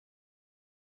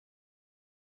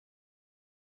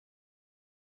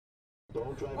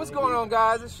What's going on,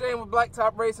 guys? It's Shane with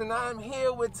Blacktop Racing. I'm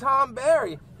here with Tom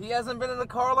Barry. He hasn't been in a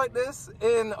car like this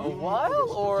in a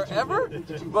while or ever,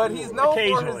 but he's known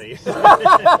occasionally. for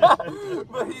his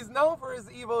but he's known for his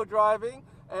Evo driving.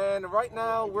 And right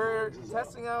now we're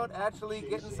testing out, actually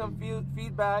getting some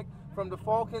feedback from the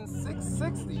Falken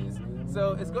 660s.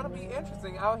 So it's going to be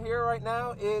interesting out here right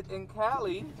now in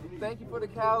Cali. Thank you for the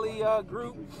Cali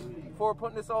group for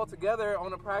putting this all together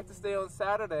on a practice day on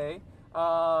Saturday.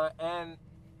 And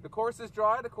the course is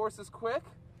dry, the course is quick,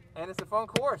 and it's a fun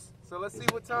course. So let's see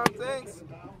what Tom thinks.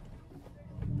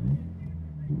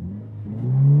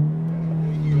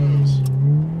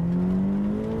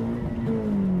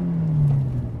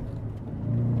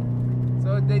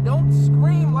 So they don't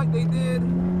scream like they did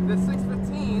the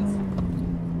 615s.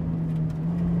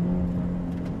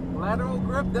 Lateral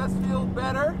grip does feel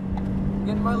better.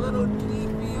 Getting my little G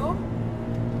feel.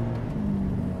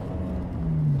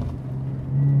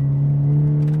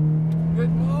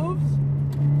 Good moves.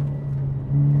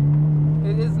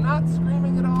 It is not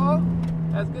screaming at all.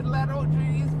 Has good lateral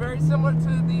G's, very similar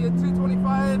to the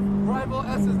 225 Rival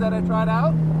S's that I tried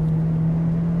out.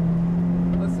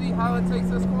 Let's see how it takes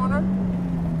this corner.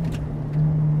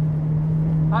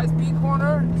 High speed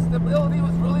corner, stability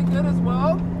was really good as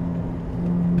well.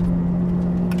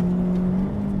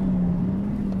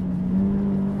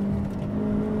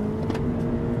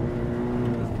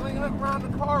 Just flinging it around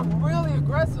the car really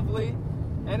aggressively,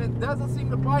 and it doesn't seem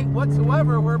to bite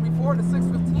whatsoever, where before the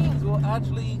 615s will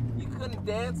actually, you couldn't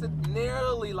dance it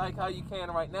nearly like how you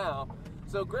can right now.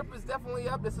 So grip is definitely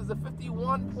up. This is a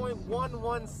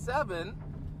 51.117.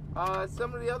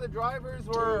 Some of the other drivers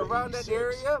were around that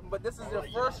area, but this is your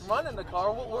first run in the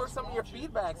car. What were some of your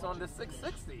feedbacks on the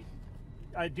 660?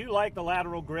 I do like the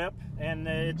lateral grip, and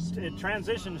it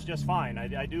transitions just fine.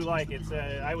 I do like it.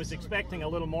 I was expecting a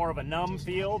little more of a numb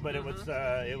feel, but it was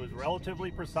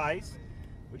relatively precise,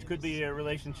 which could be a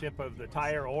relationship of the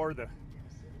tire or the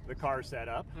car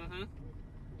setup.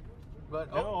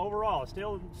 But no, overall,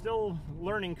 still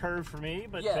learning curve for me.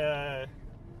 But yeah.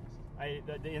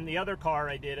 In the other car,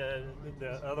 I did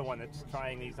the other one that's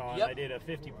trying these on. Yep. I did a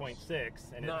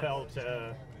 50.6, and nice. It felt.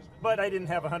 But I didn't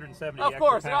have 170. Of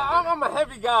course, I'm a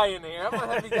heavy guy in here. I'm a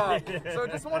heavy guy. So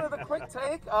just wanted a quick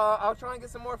take. I'll try and get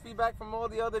some more feedback from all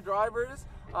the other drivers.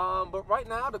 But right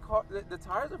now, the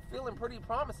tires are feeling pretty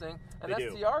promising. An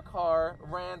STR car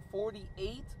ran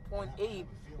 48.8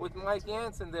 with Mike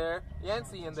Yancey in there.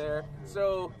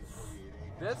 So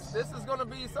this is going to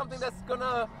be something that's going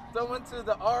to go into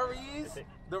the REs,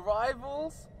 the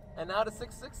Rivals, and now the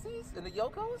 660s and the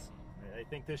Yokos. I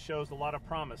think this shows a lot of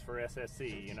promise for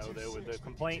SSC. You know, the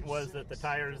complaint was that the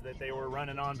tires that they were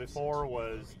running on before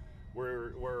were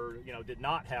did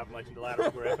not have much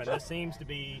lateral grip, and this seems to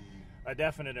be a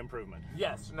definite improvement.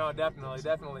 Yes, no, definitely.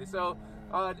 So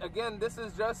again, this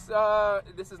is just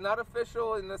this is not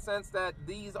official in the sense that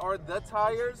these are the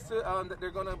tires that they're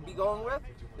going to be going with.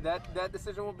 That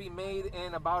decision will be made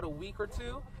in about a week or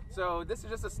two. So this is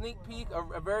just a sneak peek,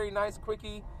 a very nice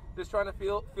quickie. Just trying to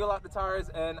feel out the tires,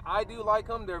 and I do like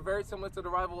them. They're very similar to the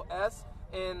Rival S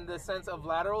in the sense of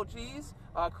lateral G's.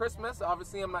 Christmas,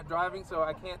 obviously I'm not driving, so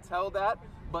I can't tell that,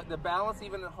 but the balance,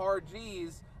 even in hard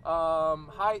G's,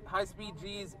 high speed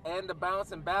G's, and the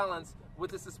bounce and balance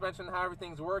with the suspension and how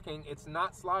everything's working, it's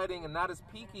not sliding and not as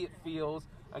peaky it feels.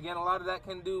 Again, a lot of that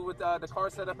can do with the car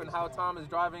setup and how Tom is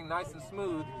driving nice and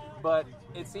smooth, but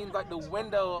it seems like the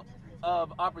window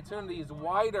of opportunity is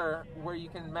wider where you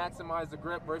can maximize the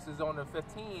grip versus on the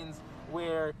 15s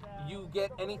where you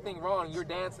get anything wrong, you're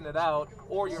dancing it out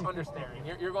or you're understeering.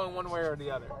 You're going one way or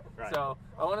the other. Right. So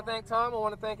I want to thank Tom. I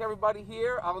want to thank everybody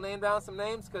here. I'll name down some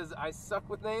names because I suck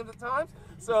with names at times.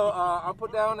 So I'll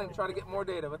put down and try to get more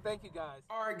data. But thank you, guys.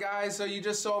 All right, guys. So you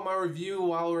just saw my review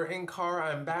while we're in car.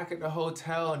 I'm back at the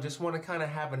hotel and just want to kind of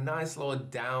have a nice little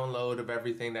download of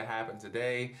everything that happened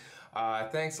today.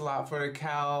 Thanks a lot for the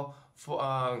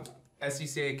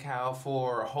SCCA Cal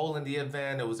for holding the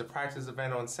event. It was a practice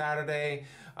event on Saturday.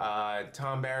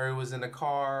 Tom Barry was in the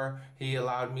car. He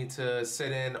allowed me to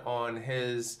sit in on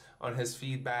his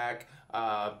feedback.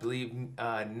 Believe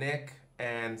Nick,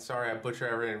 and sorry I butcher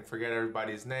everything and forget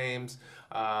everybody's names,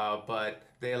 but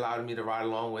they allowed me to ride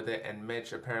along with it, and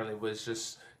Mitch apparently was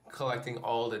just collecting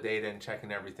all the data and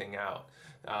checking everything out.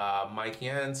 Mike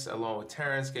Yance, along with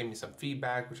Terrence, gave me some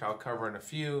feedback, which I'll cover in a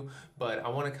few, but I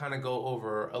want to kind of go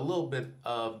over a little bit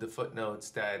of the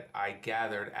footnotes that I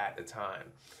gathered at the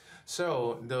time.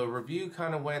 So the review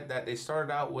kind of went that they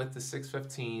started out with the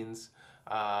 615s,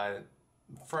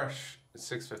 fresh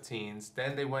 615s,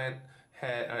 then they went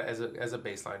as a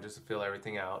baseline just to fill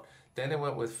everything out. Then they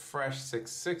went with fresh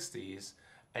 660s,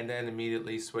 and then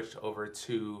immediately switched over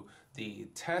to the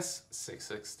test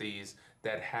 660s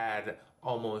that had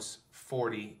almost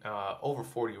 40, over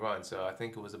 40 runs. So I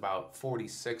think it was about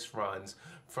 46 runs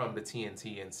from the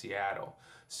TnT in Seattle.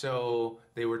 So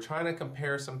they were trying to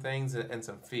compare some things and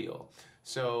some feel.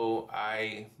 So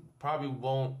I probably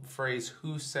won't phrase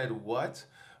who said what,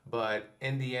 but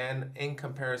in the end, in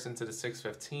comparison to the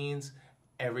 615s,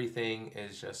 everything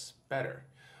is just better.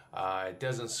 It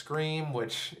doesn't scream,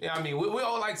 which, I mean, we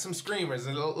all like some screamers.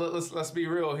 Let's be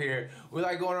real here. We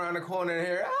like going around the corner and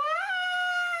hear, ah!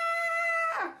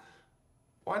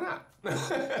 Why not?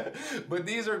 But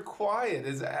these are quiet.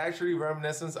 It's actually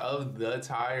reminiscent of the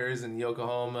tires and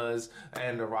Yokohamas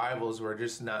and the rivals were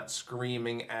just not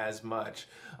screaming as much.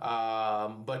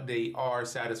 But they are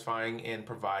satisfying in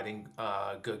providing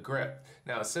good grip.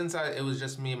 Now, since it was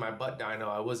just me and my butt dyno,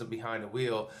 I wasn't behind the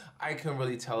wheel, I couldn't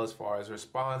really tell as far as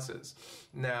responses.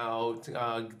 Now,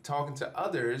 talking to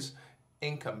others,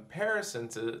 in comparison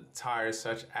to tires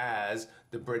such as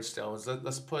the Bridgestones,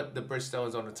 let's put the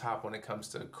Bridgestones on the top when it comes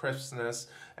to crispness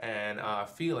and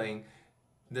feeling.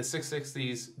 The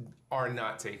 660s are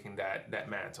not taking that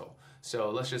mantle.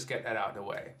 So let's just get that out of the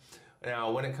way.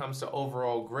 Now, when it comes to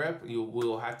overall grip, you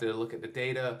will have to look at the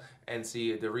data and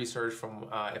see the research from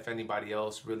if anybody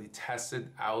else really tested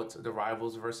out the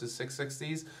rivals versus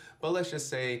 660s. But let's just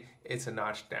say it's a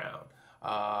notch down,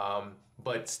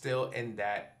 but still in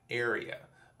that area.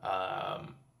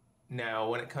 Now,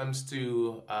 when it comes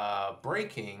to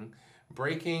braking,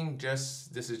 this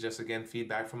is just again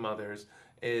feedback from others.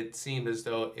 It seemed as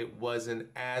though it wasn't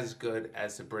as good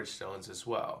as the Bridgestones as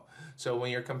well. So when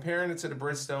you're comparing it to the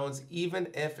Bridgestones, even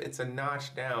if it's a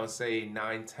notch down, say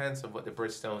 9/10 of what the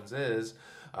Bridgestones is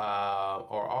or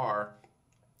are,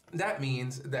 that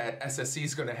means that SSC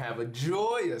is going to have a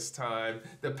joyous time.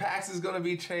 The packs is going to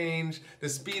be changed. The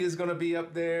speed is going to be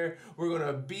up there. We're going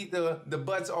to beat the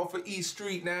butts off of East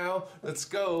Street now. Let's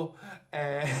go.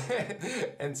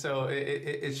 And so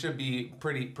it should be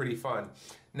pretty fun.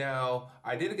 Now,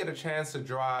 I did get a chance to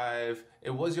drive, it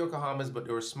was Yokohamas, but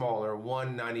they were smaller,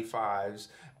 195s,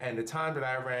 and the time that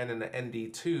I ran in the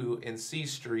ND2 in C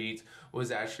Street was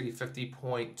actually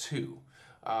 50.2.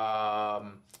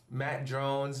 Matt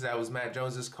Jones, that was Matt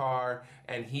Jones's car,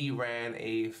 and he ran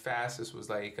a fastest was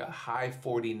like a high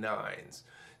 49s.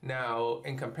 Now,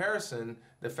 in comparison,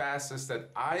 the fastest that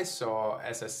I saw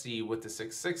SSC with the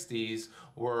 660s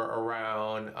were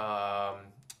around,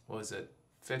 what was it,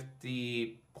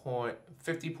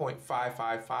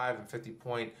 50.555 and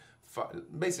 50.5,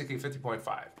 basically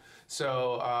 50.5.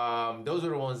 So those are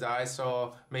the ones that I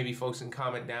saw. Maybe folks can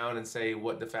comment down and say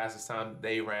what the fastest time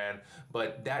they ran,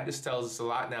 but that just tells us a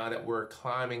lot now that we're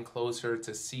climbing closer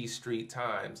to C Street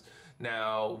times.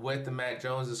 Now, with the Matt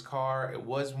Jones's car, it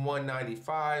was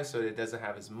 195, so it doesn't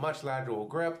have as much lateral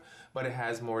grip, but it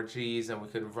has more G's, and we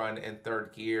could run in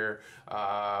third gear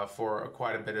for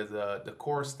quite a bit of the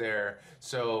course there.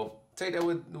 So take that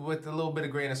with a little bit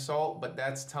of grain of salt, but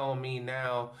that's telling me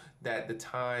now that the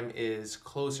time is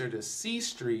closer to C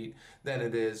Street than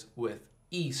it is with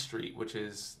E Street, which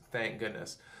is, thank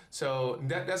goodness. So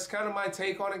that's kind of my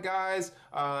take on it, guys.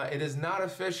 It is not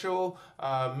official.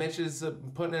 Mitch is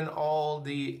putting in all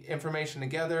the information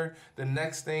together. The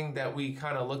next thing that we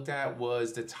kind of looked at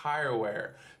was the tire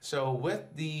wear. So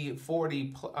with the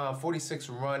 46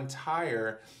 run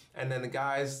tire, and then the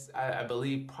guys, I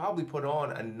believe, probably put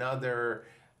on another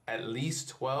at least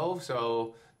 12.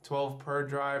 So 12 per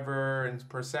driver and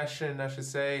per session, I should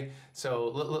say. So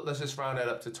let's just round that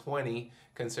up to 20,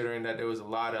 considering that there was a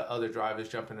lot of other drivers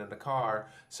jumping in the car.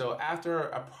 So after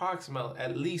approximately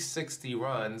at least 60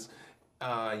 runs,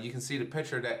 you can see the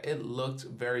picture that it looked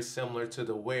very similar to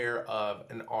the wear of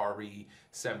an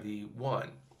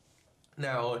RE71.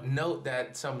 Now, note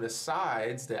that some of the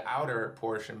sides, the outer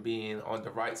portion being on the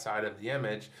right side of the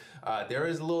image, there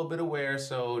is a little bit of wear.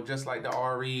 So just like the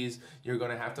REs, you're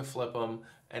going to have to flip them.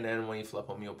 And then when you flip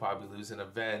them, you'll probably lose an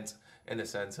event in the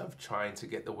sense of trying to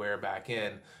get the wear back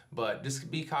in. But just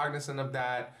be cognizant of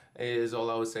that is all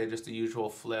I would say, just the usual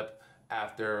flip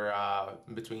after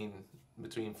between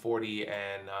 40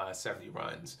 and 70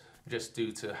 runs, just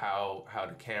due to how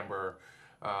the camber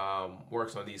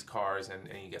works on these cars and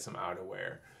you get some outer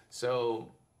wear.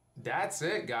 So that's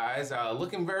it, guys.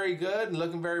 Looking very good,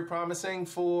 looking very promising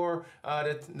for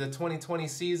the 2020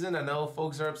 season. I know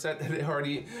folks are upset that they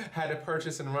already had to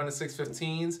purchase and run the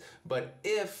 615s, but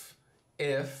if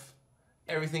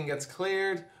everything gets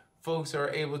cleared, folks are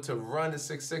able to run the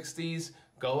 660s,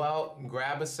 go out and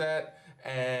grab a set,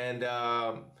 and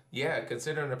yeah,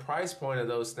 considering the price point of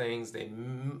those things,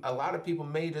 a lot of people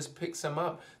may just pick some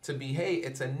up to be, hey,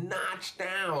 it's a notch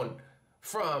down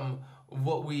from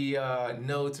what we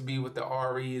know to be with the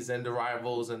REs and the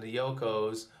Rivals and the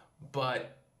Yokos,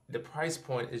 but the price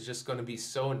point is just going to be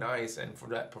so nice, and for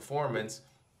that performance,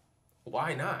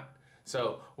 why not?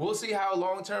 So we'll see how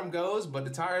long term goes, but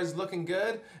the tire is looking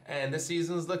good and the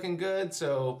season's looking good,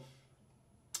 so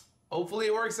hopefully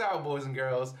it works out, boys and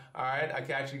girls. All right, I'll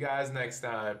catch you guys next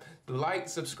time. Like,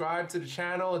 subscribe to the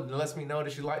channel. It lets me know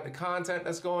that you like the content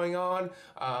that's going on.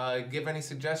 Give any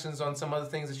suggestions on some other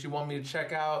things that you want me to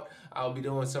check out. I'll be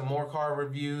doing some more car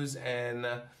reviews and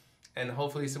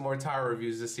hopefully some more tire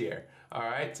reviews this year. All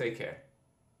right, take care.